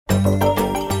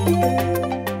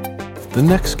The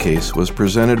next case was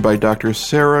presented by Dr.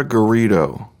 Sarah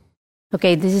Garrido.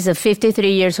 Okay, this is a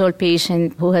 53-year-old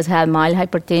patient who has had mild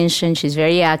hypertension. She's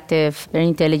very active, very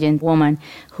intelligent woman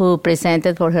who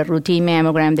presented for her routine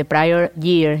mammogram. The prior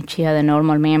year, she had a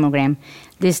normal mammogram.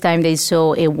 This time they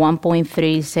saw a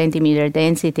 1.3 centimeter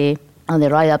density on the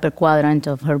right upper quadrant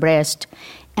of her breast,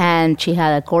 and she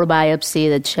had a core biopsy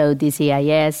that showed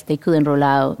DCIS. They couldn't rule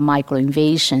out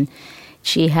microinvasion.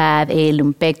 She had a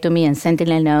lumpectomy and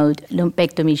sentinel node.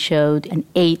 Lumpectomy showed an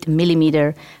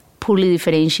 8-millimeter poorly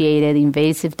differentiated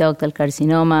invasive ductal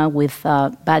carcinoma with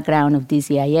a background of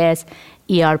DCIS,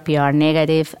 ER/PR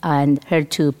negative, and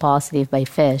HER2 positive by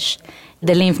FISH.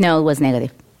 The lymph node was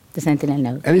negative, the sentinel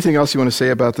node. Anything else you want to say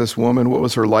about this woman? What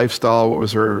was her lifestyle? What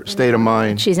was her state of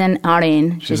mind? She's an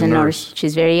RN. She's a nurse.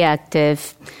 She's very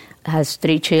active, has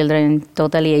 3 children,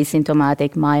 totally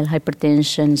asymptomatic, mild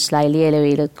hypertension, slightly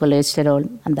elevated cholesterol,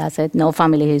 and that's it. No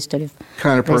family history.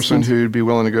 Kind of person who'd be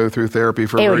willing to go through therapy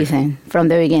for everything from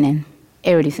the beginning.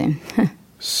 Everything.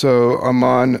 So I'm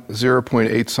on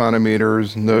 0.8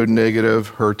 centimeters, node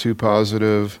negative, HER2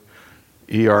 positive,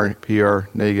 ER/PR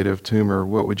negative tumor.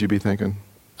 What would you be thinking?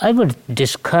 I would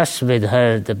discuss with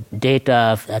her the data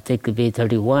of, I think,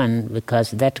 B31,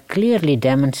 because that clearly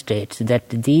demonstrates that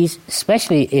these,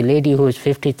 especially a lady who is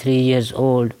 53 years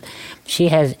old, she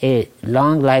has a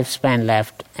long lifespan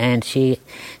left and she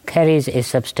carries a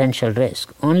substantial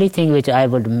risk. Only thing which I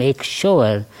would make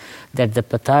sure that the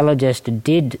pathologist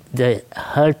did the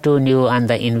HER2/neu on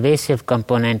the invasive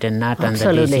component and not on the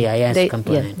DCIS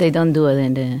component. Yeah, they don't do it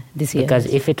in the DCIS. Because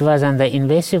if it was on the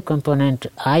invasive component,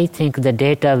 I think the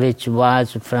data which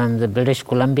was from the British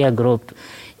Columbia group,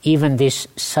 even this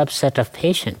subset of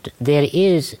patient, there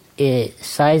is a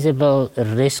sizable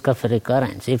risk of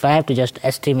recurrence. If I have to just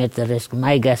estimate the risk,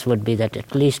 my guess would be that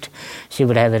at least she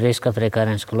would have a risk of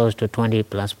recurrence close to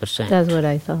 20+%. That's what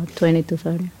I thought, 20 to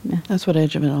 30. Yeah. That's what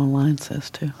Edgemont Online says,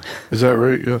 too. Is that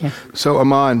right? Yeah. So,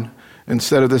 Aman,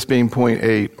 instead of this being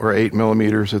 0.8 or 8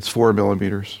 millimeters, it's 4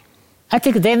 millimeters. I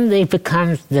think then it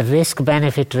becomes the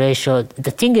risk-benefit ratio.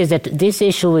 The thing is that this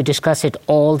issue, we discuss it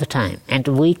all the time, and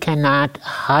we cannot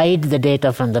hide the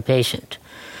data from the patient.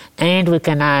 And we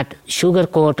cannot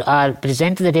sugarcoat or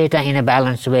present the data in a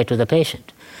balanced way to the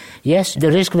patient. Yes,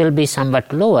 the risk will be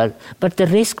somewhat lower, but the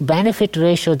risk-benefit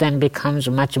ratio then becomes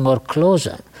much more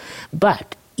closer.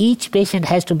 But each patient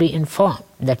has to be informed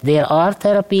that there are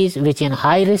therapies which in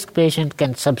high-risk patient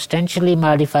can substantially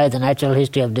modify the natural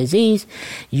history of disease.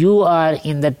 You are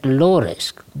in that low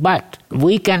risk. But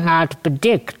we cannot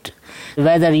predict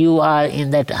whether you are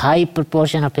in that high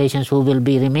proportion of patients who will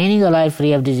be remaining alive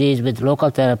free of disease with local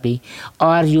therapy,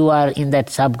 or you are in that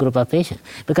subgroup of patients.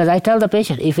 Because I tell the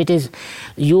patient, if it is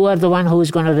you are the one who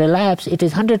is going to relapse, it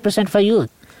is 100% for you.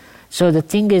 So the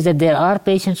thing is that there are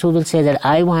patients who will say that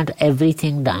I want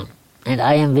everything done and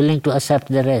I am willing to accept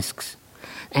the risks.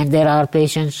 And there are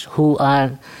patients who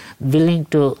are willing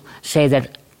to say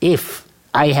that if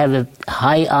I have a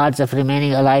high odds of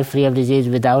remaining alive free of disease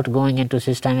without going into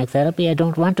systemic therapy, I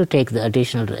don't want to take the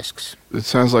additional risks. It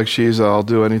sounds like she's I'll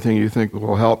do anything you think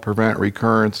will help prevent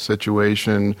recurrence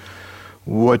situation.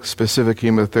 What specific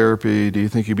chemotherapy do you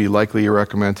think you'd be likely to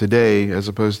recommend today as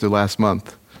opposed to last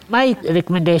month? My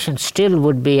recommendation still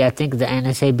would be, I think, the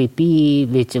NSABP,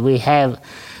 which we have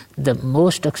the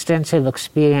most extensive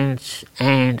experience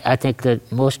and I think the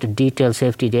most detailed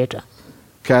safety data.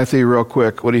 Kathy, real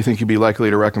quick, what do you think you'd be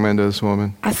likely to recommend to this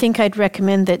woman? I think I'd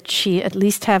recommend that she at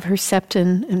least have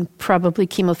Herceptin and probably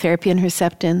chemotherapy and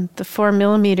Herceptin. The 4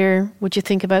 millimeter, would you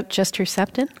think about just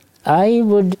Herceptin? I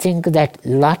would think that a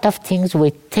lot of things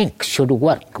we think should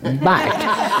work,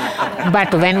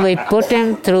 but when we put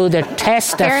them through the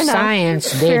test Fair of enough.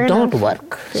 science, they Fair don't enough.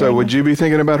 work. So would you be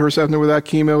thinking about Herceptin without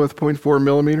chemo with 0.4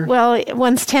 millimeter? Well,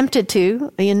 one's tempted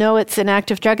to. You know it's an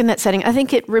active drug in that setting. I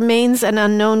think it remains an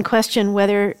unknown question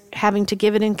whether having to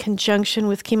give it in conjunction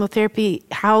with chemotherapy,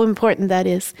 how important that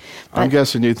is. I'm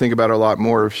guessing you'd think about it a lot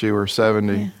more if she were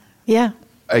 70. Yeah.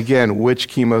 Again, which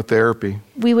chemotherapy?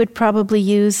 We would probably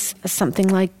use something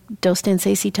like dose-dense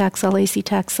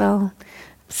acetaxol,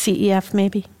 CEF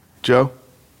maybe. Joe?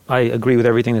 I agree with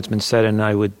everything that's been said, and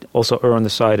I would also err on the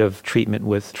side of treatment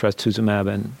with trastuzumab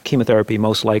and chemotherapy,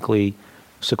 most likely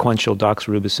sequential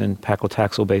doxorubicin,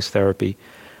 paclitaxel-based therapy.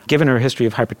 Given her history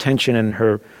of hypertension and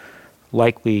her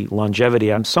likely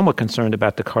longevity, I'm somewhat concerned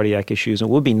about the cardiac issues. It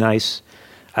would be nice,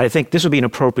 I think this would be an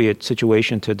appropriate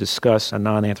situation to discuss a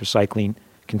non-anthracycline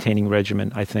containing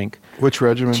regimen, I think. Which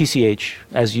regimen? TCH,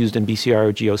 as used in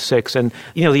BCRG06. And,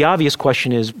 the obvious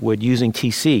question is, would using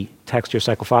TC,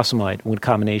 taxotere-cyclophosphamide, in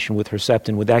combination with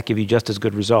Herceptin, would that give you just as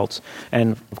good results?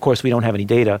 And, of course, we don't have any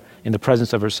data in the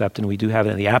presence of Herceptin. We do have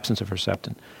it in the absence of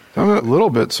Herceptin. I'm a little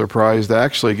bit surprised,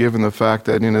 actually, given the fact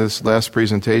that in this last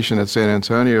presentation at San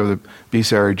Antonio, the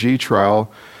BCRG trial,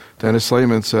 Dennis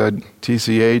Slayman said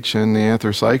TCH and the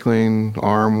anthracycline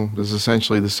arm is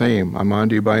essentially the same. Aman,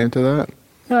 do you buy into that?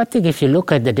 No, I think if you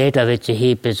look at the data which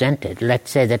he presented,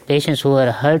 let's say that patients who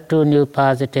are HER2 new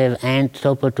positive and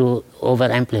TOPO2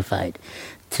 over-amplified,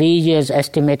 3 years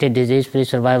estimated disease-free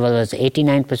survival was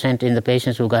 89% in the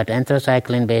patients who got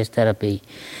anthracycline-based therapy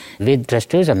with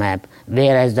trastuzumab,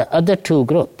 whereas the other two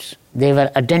groups, they were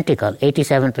identical,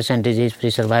 87%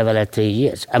 disease-free survival at 3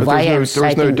 years. But there was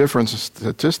no difference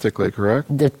statistically,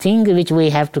 correct? The thing which we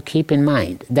have to keep in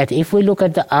mind, that if we look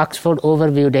at the Oxford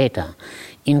overview data,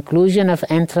 inclusion of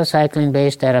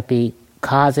anthracycline-based therapy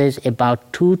causes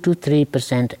about 2 to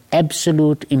 3%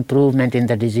 absolute improvement in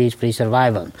the disease-free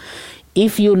survival.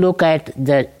 If you look at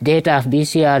the data of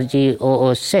BCRG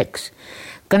 006,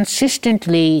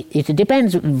 consistently, it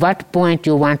depends what point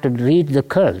you want to read the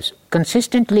curves.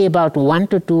 Consistently, about 1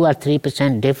 to 2 or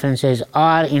 3% differences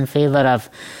are in favor of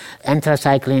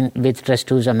anthracycline with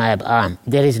trastuzumab arm.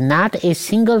 There is not a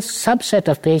single subset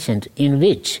of patients in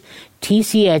which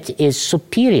TCH is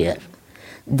superior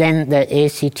than the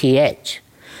ACTH.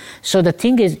 So the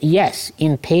thing is, yes,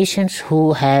 in patients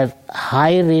who have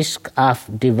high risk of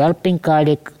developing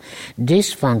cardiac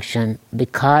dysfunction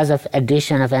because of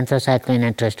addition of anthracycline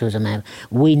and trastuzumab,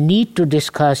 we need to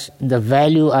discuss the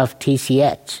value of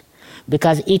TCH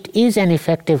because it is an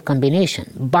effective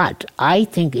combination. But I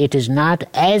think it is not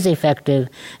as effective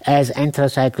as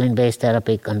anthracycline-based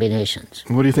therapy combinations.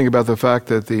 What do you think about the fact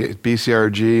that the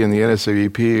BCRG and the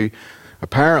NSABP,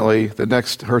 apparently the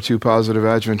next HER2-positive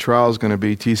adjuvant trial is going to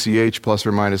be TCH plus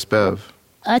or minus Bev?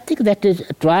 I think that is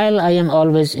a trial. I am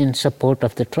always in support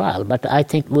of the trial, but I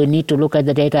think we need to look at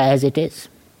the data as it is.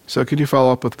 So could you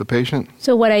follow up with the patient?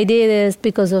 So what I did is,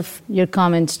 because of your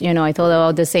comments, I thought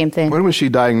about the same thing. When was she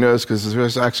diagnosed? Because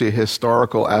there's actually a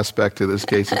historical aspect to this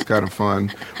case. It's kind of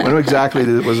fun. When exactly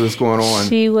was this going on?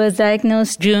 She was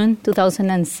diagnosed June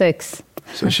 2006.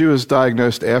 So she was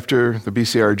diagnosed after the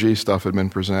BCRG stuff had been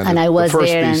presented. And I was there.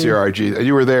 The first BCRG. And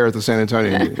you were there at the San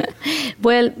Antonio meeting.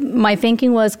 Well, my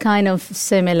thinking was kind of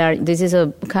similar. This is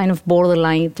a kind of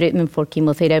borderline treatment for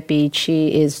chemotherapy.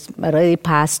 She is already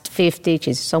past 50.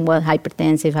 She's somewhat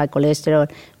hypertensive, high cholesterol.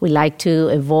 We like to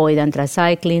avoid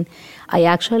anthracycline. I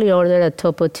actually ordered a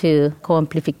TOPO2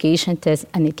 co-amplification test,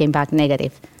 and it came back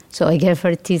negative. So I gave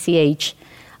her TCH.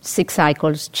 6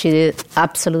 cycles. She did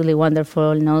absolutely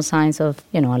wonderful. No signs of,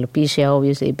 alopecia,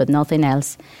 obviously, but nothing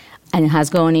else. And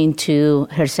has gone into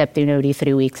Herceptin every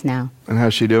 3 weeks now. And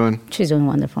how's she doing? She's doing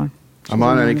wonderful.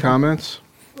 Aman, any comments?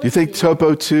 Do you think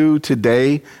TOPO2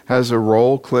 today has a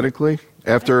role clinically?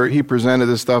 After he presented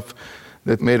this stuff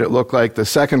that made it look like the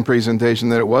second presentation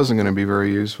that it wasn't going to be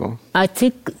very useful. I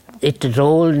think its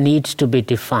role needs to be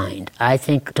defined. I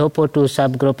think TOPO2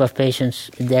 subgroup of patients,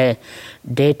 the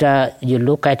data, you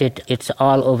look at it, it's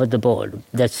all over the board.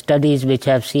 The studies which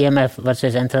have CMF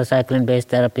versus anthracycline-based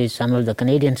therapies, some of the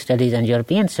Canadian studies and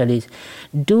European studies,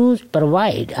 do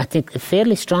provide, I think, a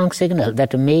fairly strong signal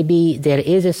that maybe there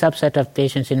is a subset of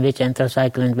patients in which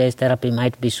anthracycline-based therapy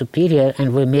might be superior,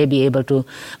 and we may be able to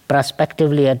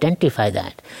prospectively identify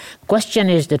that. Question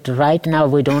is that right now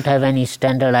we don't have any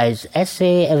standardized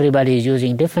assay. Everybody is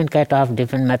using different cutoff,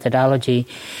 different methodology.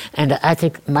 And I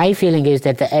think my feeling is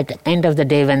that at the end of the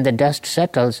day, when the dust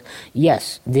settles,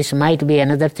 yes, this might be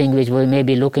another thing which we may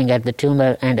be looking at the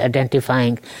tumor and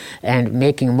identifying and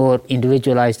making more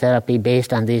individualized therapy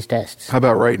based on these tests. How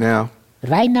about right now?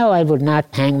 Right now, I would not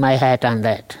hang my hat on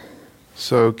that.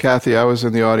 So, Kathy, I was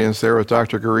in the audience there with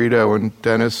Dr. Garrido when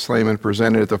Dennis Slayman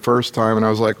presented it the first time, and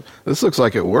I was like, this looks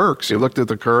like it works. He looked at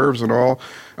the curves and all.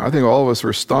 I think all of us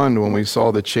were stunned when we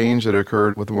saw the change that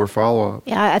occurred with more follow-up.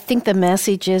 Yeah, I think the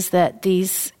message is that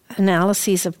these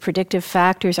analyses of predictive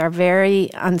factors are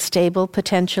very unstable,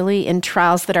 potentially, in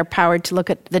trials that are powered to look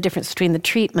at the difference between the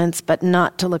treatments, but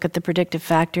not to look at the predictive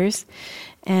factors.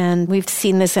 And we've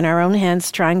seen this in our own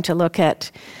hands, trying to look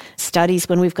at studies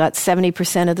when we've got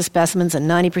 70% of the specimens and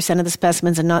 90% of the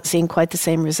specimens and not seeing quite the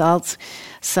same results.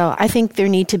 So I think there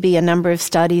need to be a number of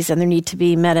studies and there need to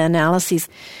be meta-analyses.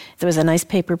 There was a nice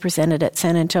paper presented at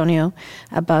San Antonio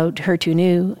about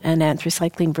HER2/neu and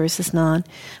anthracycline versus non.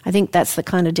 I think that's the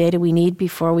kind of data we need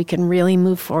before we can really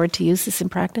move forward to use this in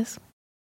practice.